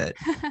since I've seen it.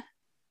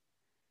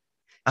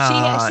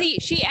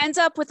 She ends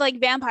up with like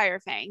vampire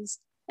fangs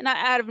and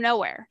out of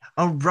nowhere.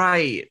 Oh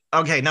right.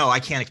 Okay, no, I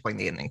can't explain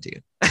the ending to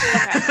you.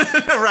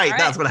 Okay. Right,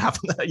 that's what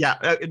happened.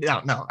 Yeah.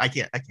 No, I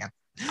can't.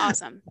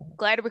 Awesome.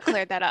 Glad we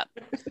cleared that up.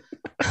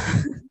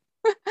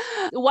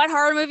 What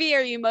horror movie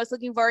are you most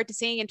looking forward to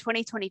seeing in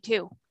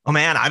 2022? Oh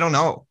man, I don't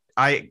know.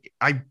 I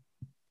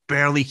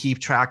barely keep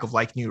track of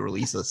like new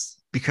releases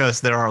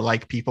because there are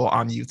like people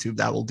on YouTube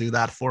that will do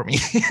that for me.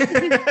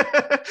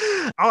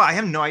 Oh, I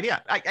have no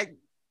idea.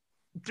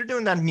 They're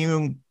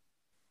doing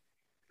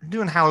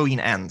doing Halloween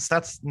Ends.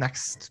 That's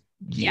next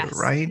year,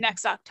 right?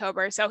 Next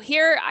October. So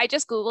here, I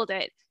just Googled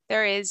it.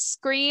 There is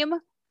Scream,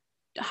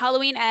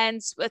 Halloween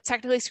Ends. It's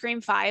technically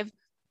Scream 5,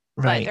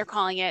 but they're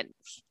calling it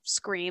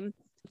Scream.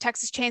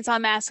 Texas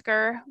Chainsaw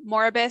Massacre,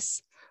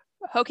 Morbius,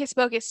 Hocus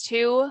Pocus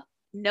 2,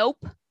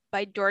 Nope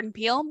by Jordan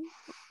Peele,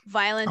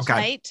 Violent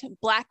Night,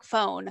 Black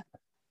Phone,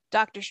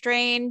 Doctor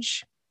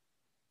Strange.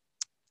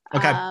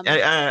 Okay,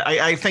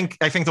 I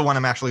think the one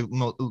I'm actually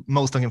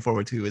most looking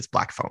forward to is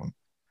Black Phone.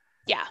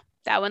 Yeah,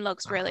 that one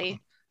looks really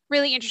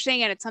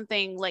interesting, and it's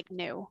something like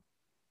new.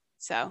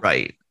 So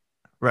right.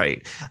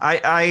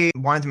 I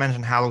wanted to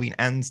mention Halloween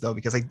Ends though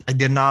because I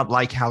did not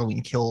like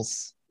Halloween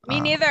Kills. Me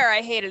neither.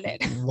 I hated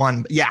it.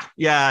 Yeah.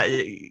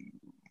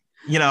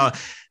 You know,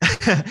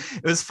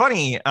 it was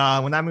funny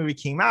when that movie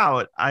came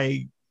out.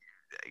 I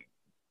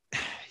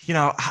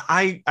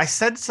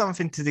said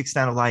something to the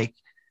extent of like,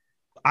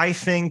 I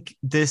think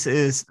this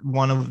is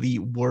one of the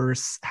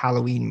worst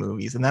Halloween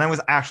movies. And then I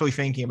was actually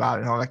thinking about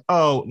it and I was like,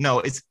 oh no,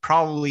 it's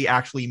probably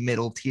actually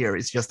middle tier.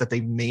 It's just that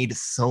they've made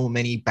so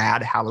many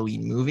bad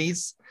Halloween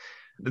movies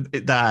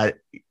that,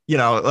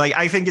 like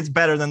I think it's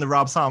better than the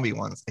Rob Zombie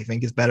ones. I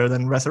think it's better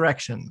than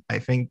Resurrection. I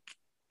think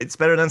it's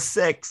better than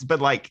Six, but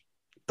like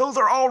those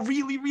are all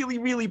really, really,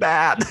 really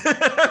bad.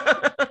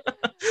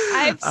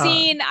 I've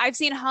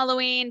seen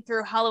Halloween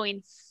through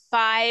Halloween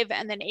 5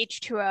 and then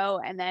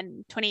H2O and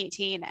then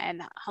 2018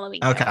 and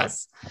Halloween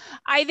Kills.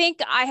 I think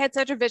I had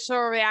such a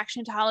visceral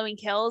reaction to Halloween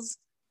Kills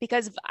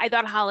because I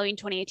thought Halloween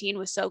 2018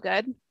 was so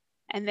good.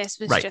 And this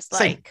was just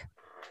like,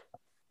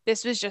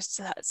 this was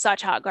just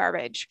such hot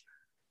garbage.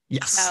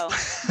 Yes. So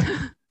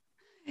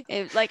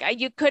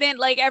you couldn't,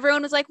 like,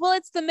 everyone was like, well,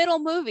 it's the middle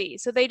movie,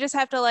 so they just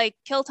have to like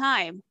kill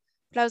time.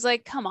 But I was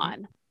like, come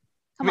on.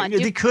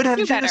 They could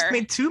have just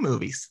made 2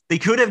 movies. They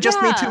could have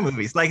just made 2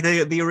 movies like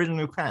the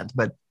original planned,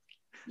 but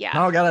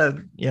now I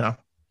gotta,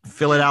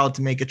 fill it out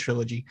to make a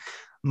trilogy.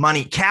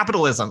 Money,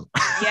 capitalism.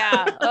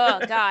 Yeah. Oh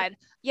God.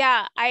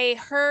 Yeah, I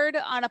heard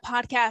on a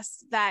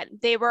podcast that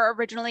they were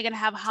originally going to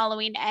have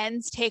Halloween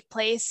Ends take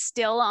place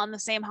still on the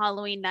same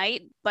Halloween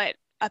night, but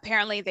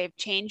apparently they've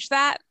changed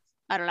that.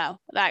 I don't know.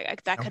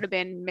 That could have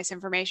been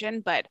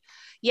misinformation, but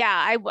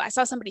yeah, I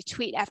saw somebody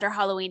tweet after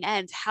Halloween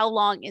Ends, how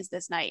long is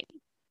this night?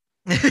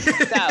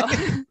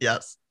 So,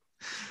 Yes.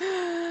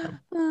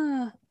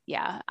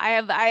 yeah,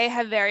 I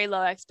have very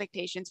low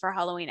expectations for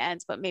Halloween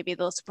Ends, but maybe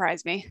they'll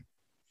surprise me.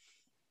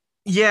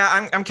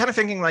 Yeah, I'm kind of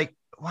thinking like,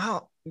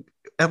 well,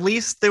 at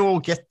least they will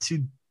get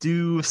to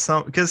do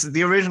some because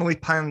they originally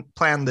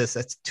planned this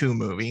as two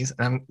movies,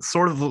 and I'm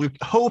sort of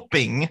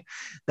hoping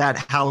that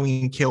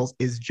Halloween Kills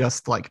is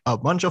just like a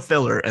bunch of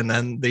filler, and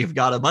then they've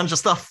got a bunch of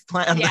stuff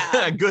planned,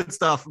 Yeah. good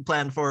stuff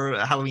planned for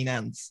Halloween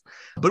Ends.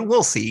 But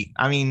we'll see.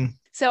 I mean,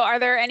 So, are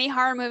there any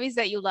horror movies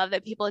that you love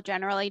that people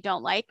generally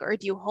don't like, or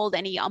do you hold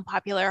any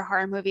unpopular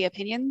horror movie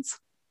opinions?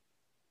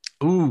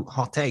 ooh,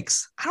 hot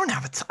takes. I don't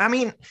have it. I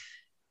mean,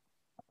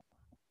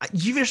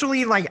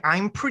 usually like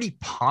I'm pretty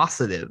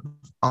positive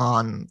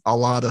on a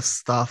lot of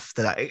stuff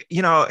that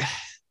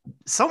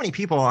so many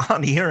people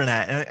on the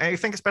internet, and I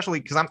think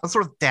especially because I'm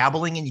sort of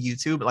dabbling in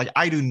YouTube. Like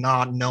I do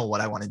not know what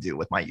I want to do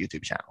with my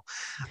YouTube channel.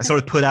 I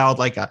sort of put out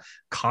like a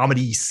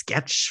comedy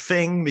sketch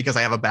thing because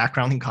I have a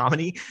background in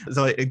comedy,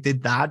 so I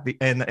did that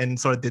and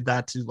sort of did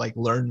that to like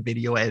learn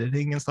video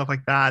editing and stuff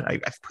like that.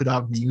 I've put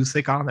out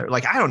music on there.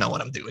 Like I don't know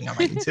what I'm doing on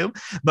my YouTube,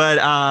 but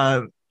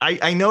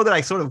I know that I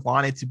sort of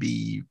want it to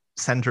be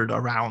centered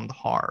around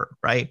horror,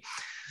 right?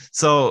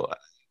 So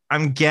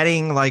I'm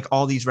getting like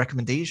all these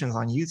recommendations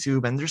on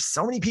YouTube, and there's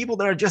so many people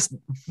that are just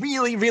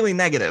really, really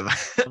negative.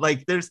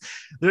 Like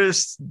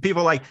there's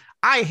people like,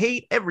 I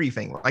hate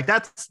everything. Like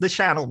that's the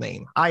channel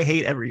name. I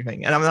hate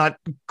everything. And I'm not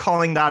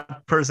calling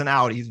that person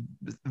out. He's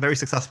very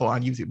successful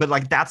on YouTube, but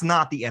like that's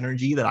not the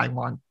energy that I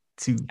want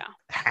to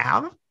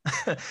have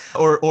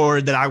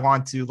or that I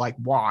want to like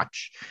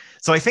watch.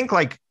 So I think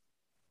like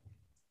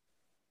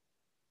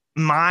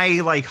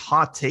my like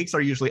hot takes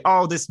are usually,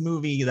 oh, this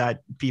movie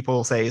that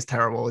people say is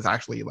terrible is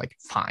actually like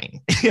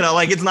fine.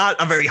 Like it's not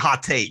a very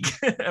hot take.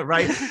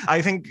 Right.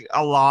 I think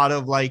a lot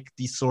of like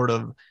the sort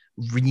of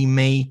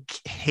remake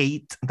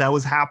hate that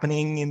was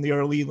happening in the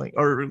early like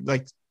or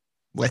like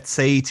let's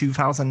say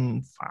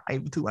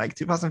 2005 to like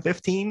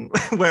 2015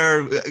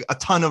 where a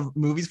ton of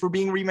movies were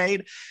being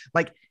remade,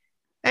 like,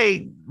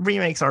 hey,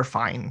 remakes are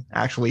fine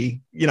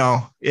actually.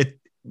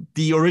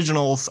 The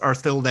originals are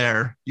still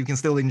there, you can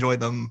still enjoy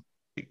them.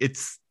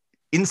 It's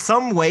in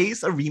some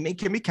ways a remake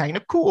can be kind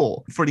of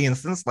cool. For the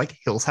instance, like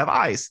Hills Have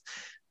Eyes.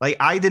 Like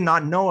I did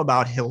not know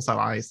about Hills Have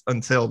Eyes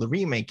until the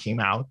remake came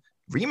out.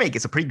 Remake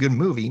is a pretty good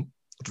movie.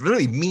 It's a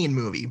really mean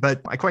movie,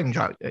 but I quite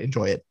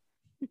enjoy it.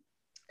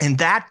 And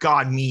that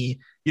got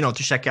me, to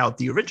check out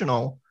the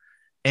original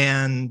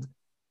and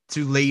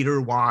to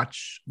later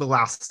watch The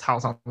Last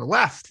House on the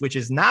Left, which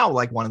is now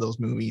like one of those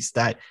movies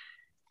that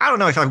I don't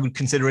know if I would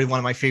consider it one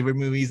of my favorite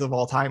movies of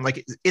all time.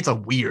 Like it's a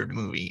weird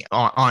movie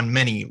on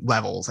many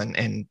levels.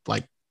 And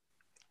like,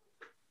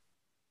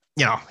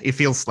 it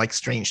feels like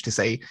strange to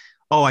say,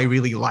 oh, I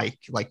really like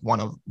one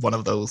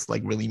of those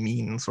like really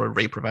mean sort of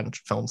rape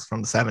revenge films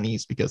from the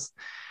 70s because,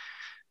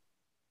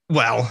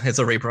 well, it's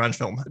a rape revenge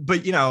film.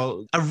 But,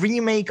 a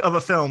remake of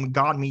a film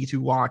got me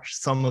to watch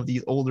some of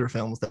these older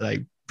films that I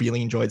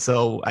really enjoyed.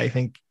 So I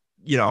think,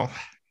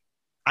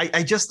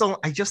 I just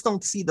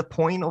don't see the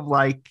point of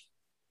like,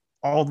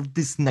 all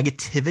this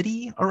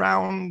negativity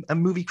around a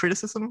movie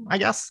criticism. I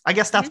guess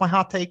that's my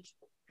hot take.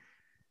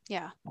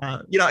 Yeah.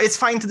 It's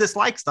fine to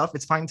dislike stuff.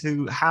 It's fine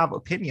to have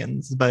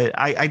opinions, but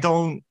I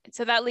don't.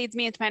 So that leads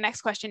me into my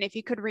next question. If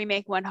you could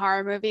remake one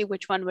horror movie,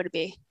 which one would it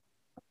be?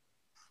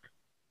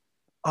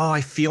 Oh,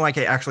 I feel like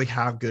I actually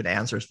have good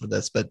answers for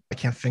this, but I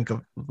can't think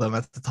of them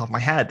at the top of my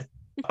head.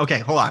 Okay,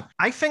 hold on.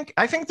 I think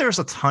there's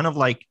a ton of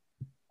like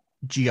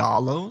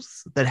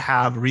giallos that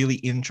have really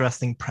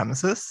interesting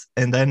premises,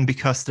 and then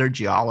because they're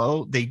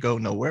giallo they go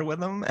nowhere with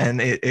them, and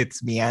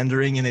it's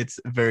meandering, and it's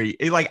very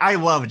like I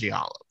love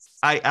giallos.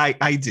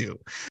 I do.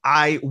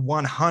 I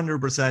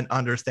 100%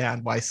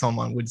 understand why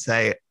someone would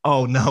say,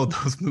 oh no,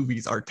 those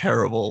movies are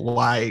terrible.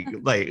 Why?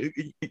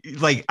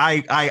 like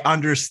I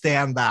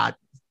understand that,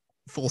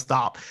 full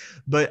stop.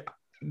 But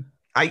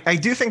I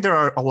do think there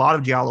are a lot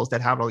of giallos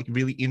that have like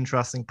really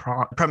interesting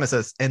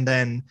premises, and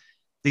then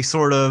they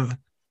sort of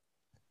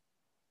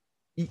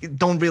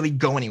don't really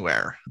go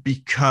anywhere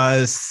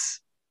because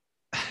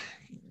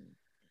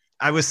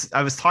I was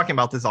talking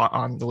about this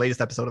on the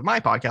latest episode of my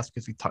podcast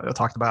because we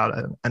talked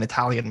about an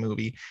Italian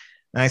movie,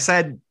 and I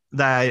said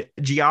that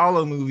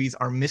giallo movies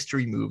are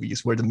mystery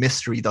movies where the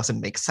mystery doesn't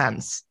make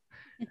sense.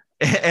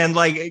 And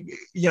like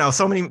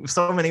so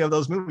many of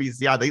those movies,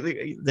 yeah,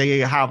 they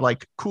have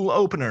like cool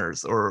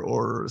openers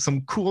or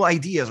some cool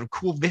ideas or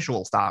cool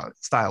visual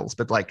styles,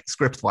 but like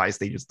script wise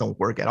they just don't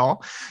work at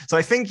all. So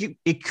I think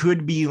it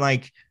could be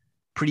like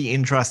pretty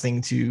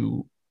interesting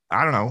to,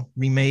 I don't know,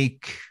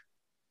 remake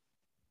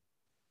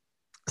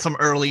some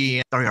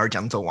early Dario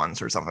Argento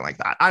ones or something like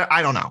that.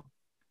 I don't know.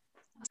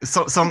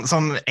 So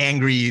some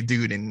angry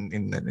dude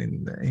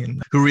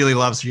in who really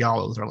loves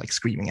giallos are like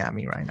screaming at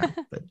me right now.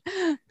 But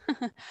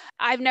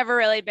I've never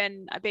really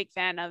been a big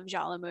fan of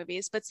giallo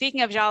movies. But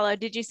speaking of giallo,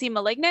 did you see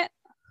 *Malignant*?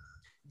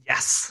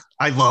 yes,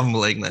 I love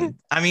 *Malignant*.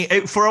 I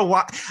mean, for a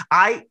while,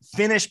 I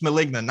finished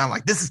 *Malignant*, and I'm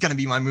like, this is going to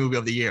be my movie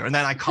of the year. And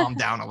then I calmed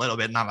down a little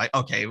bit, and I'm like,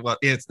 okay, well,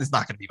 it's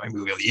not going to be my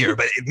movie of the year.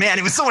 But man,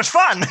 it was so much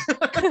fun.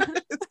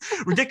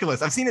 It's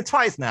ridiculous. I've seen it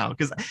twice now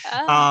because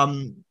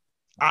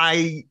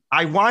I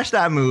watched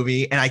that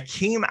movie and I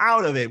came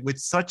out of it with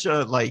such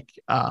a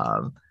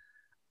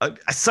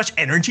such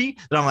energy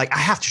that I'm like, I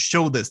have to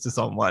show this to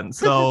someone.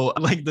 So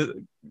like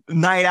the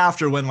night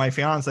after when my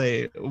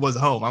fiance was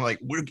home, I'm like,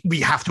 we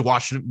have to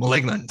watch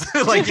 *Malignant*.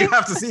 Like you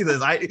have to see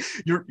this.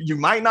 You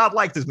might not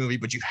like this movie,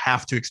 but you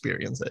have to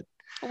experience it.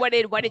 What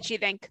did she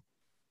think?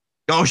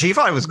 Oh, she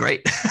thought it was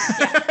great.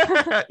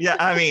 Yeah.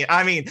 Yeah.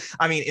 I mean,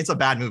 it's a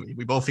bad movie.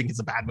 We both think it's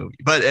a bad movie,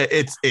 but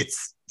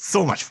it's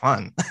so much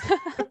fun.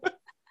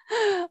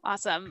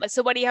 Awesome.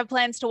 So what do you have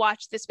plans to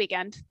watch this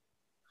weekend?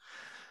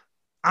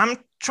 I'm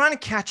trying to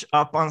catch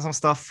up on some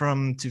stuff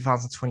from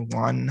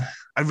 2021.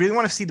 I really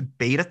want to see the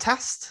beta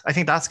test. I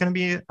think that's going to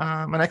be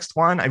my next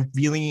one. I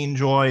really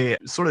enjoy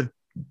sort of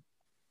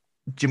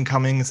Jim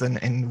Cummings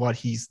and what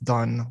he's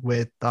done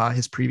with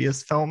his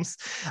previous films.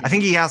 I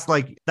think he has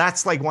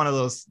that's like one of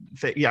those,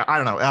 I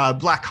don't know.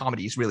 Black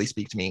comedies really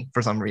speak to me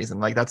for some reason.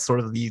 Like that's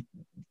sort of the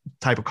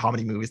type of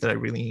comedy movies that I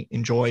really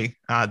enjoy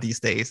these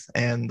days.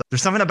 And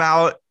there's something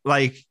about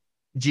like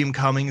Jim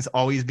Cummings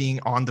always being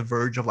on the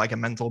verge of like a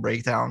mental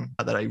breakdown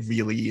that I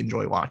really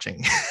enjoy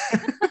watching.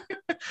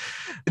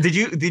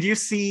 Did you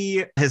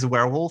see his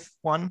werewolf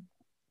one?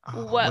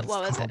 What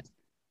was it?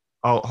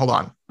 Oh, hold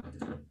on.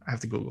 I have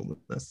to Google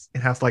this.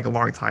 It has like a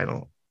long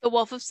title. The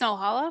Wolf of Snow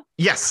Hollow?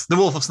 Yes, The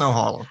Wolf of Snow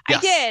Hollow.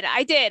 Yes.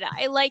 I did.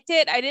 I liked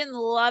it. I didn't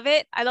love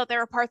it. I thought there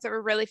were parts that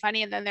were really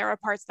funny, and then there were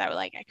parts that were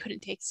like I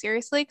couldn't take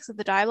seriously because of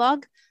the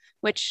dialogue,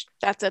 which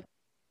that's a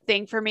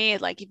thing for me.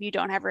 Like if you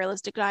don't have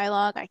realistic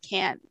dialogue, I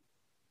can't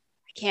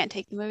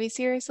take the movie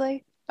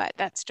seriously. But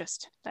that's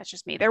just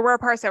me. There were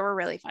parts that were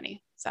really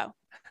funny. So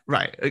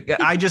right.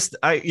 I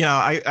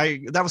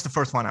that was the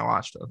first one I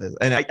watched of it,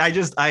 and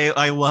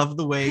I love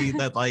the way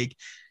that like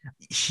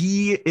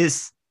he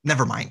is.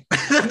 Never mind.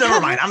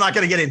 Never mind. I'm not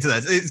going to get into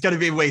this. It's going to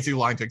be way too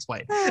long to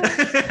explain.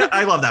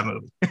 I love that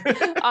movie.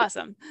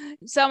 Awesome.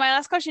 So my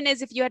last question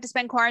is, if you had to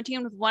spend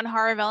quarantine with one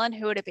horror villain,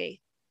 who would it be?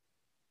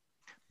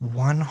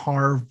 One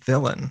horror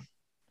villain.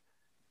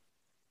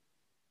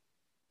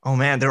 Oh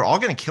man, they're all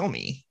going to kill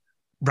me.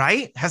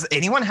 Right? Has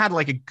anyone had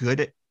like a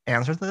good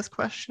answer to this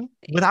question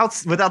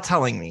without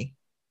telling me?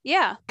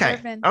 Yeah.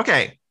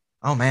 Okay.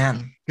 Oh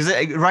man,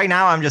 because right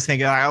now I'm just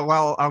thinking,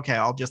 well, okay,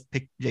 I'll just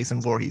pick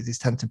Jason Voorhees. These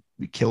tend to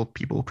kill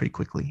people pretty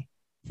quickly.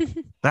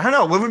 But I don't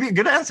know. What would be a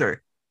good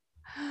answer?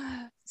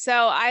 So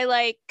I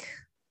like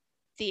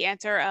the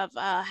answer of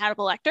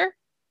Hannibal Lecter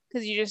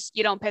because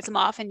you don't piss him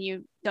off and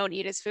you don't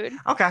eat his food.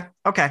 Okay.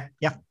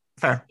 Yeah.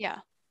 Fair. Yeah.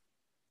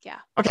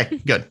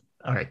 Okay. Good.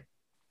 All right.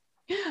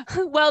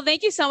 Well,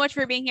 thank you so much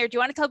for being here. Do you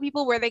want to tell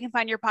people where they can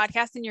find your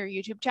podcast and your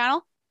YouTube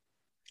channel?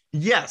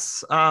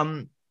 Yes.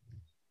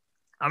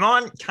 I'm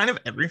on kind of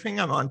everything.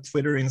 I'm on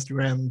Twitter,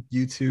 Instagram,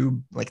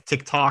 YouTube, like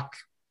TikTok,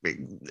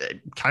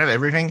 kind of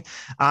everything.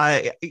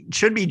 It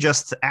should be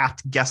just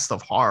at Guest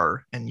of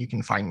Horror, and you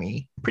can find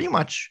me pretty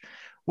much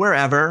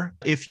wherever.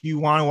 If you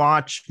want to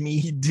watch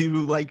me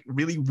do like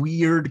really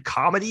weird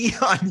comedy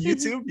on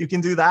YouTube, you can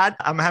do that.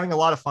 I'm having a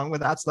lot of fun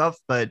with that stuff,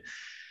 but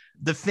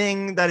the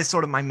thing that is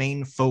sort of my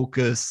main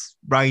focus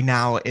right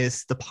now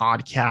is the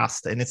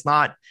podcast, and it's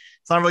not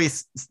really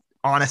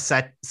on a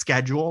set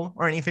schedule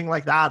or anything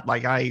like that.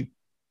 Like I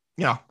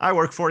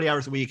work 40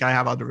 hours a week. I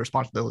have other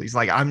responsibilities.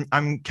 Like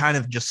I'm kind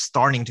of just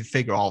starting to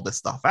figure all this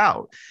stuff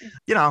out.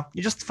 You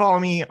just follow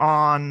me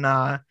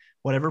on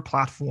whatever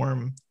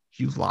platform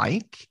you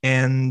like.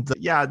 And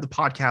the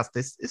podcast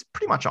is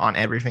pretty much on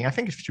everything. I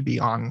think it should be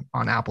on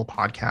Apple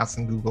Podcasts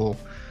and Google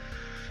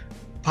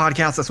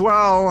Podcasts as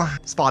well,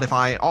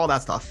 Spotify, all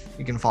that stuff.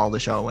 You can follow the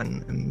show.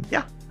 And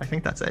yeah, I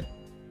think that's it.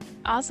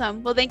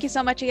 Awesome. Well, thank you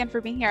so much again for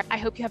being here. I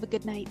hope you have a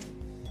good night.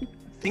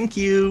 Thank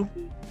you.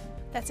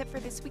 That's it for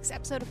this week's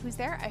episode of Who's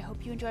There. I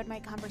hope you enjoyed my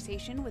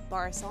conversation with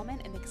Boris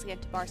Solman, and thanks again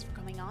to Boris for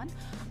coming on.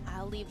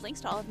 I'll leave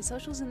links to all of his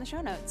socials in the show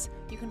notes.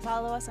 You can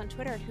follow us on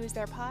Twitter at Who's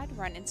There Pod.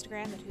 We're on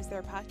Instagram at Who's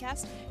There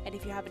Podcast. And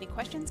if you have any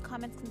questions,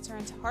 comments,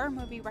 concerns, horror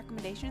movie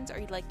recommendations, or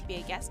you'd like to be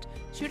a guest,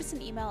 shoot us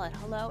an email at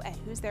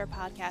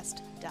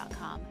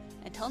hello@whostherepodcast.com.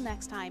 Until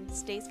next time,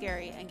 stay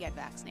scary and get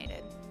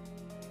vaccinated.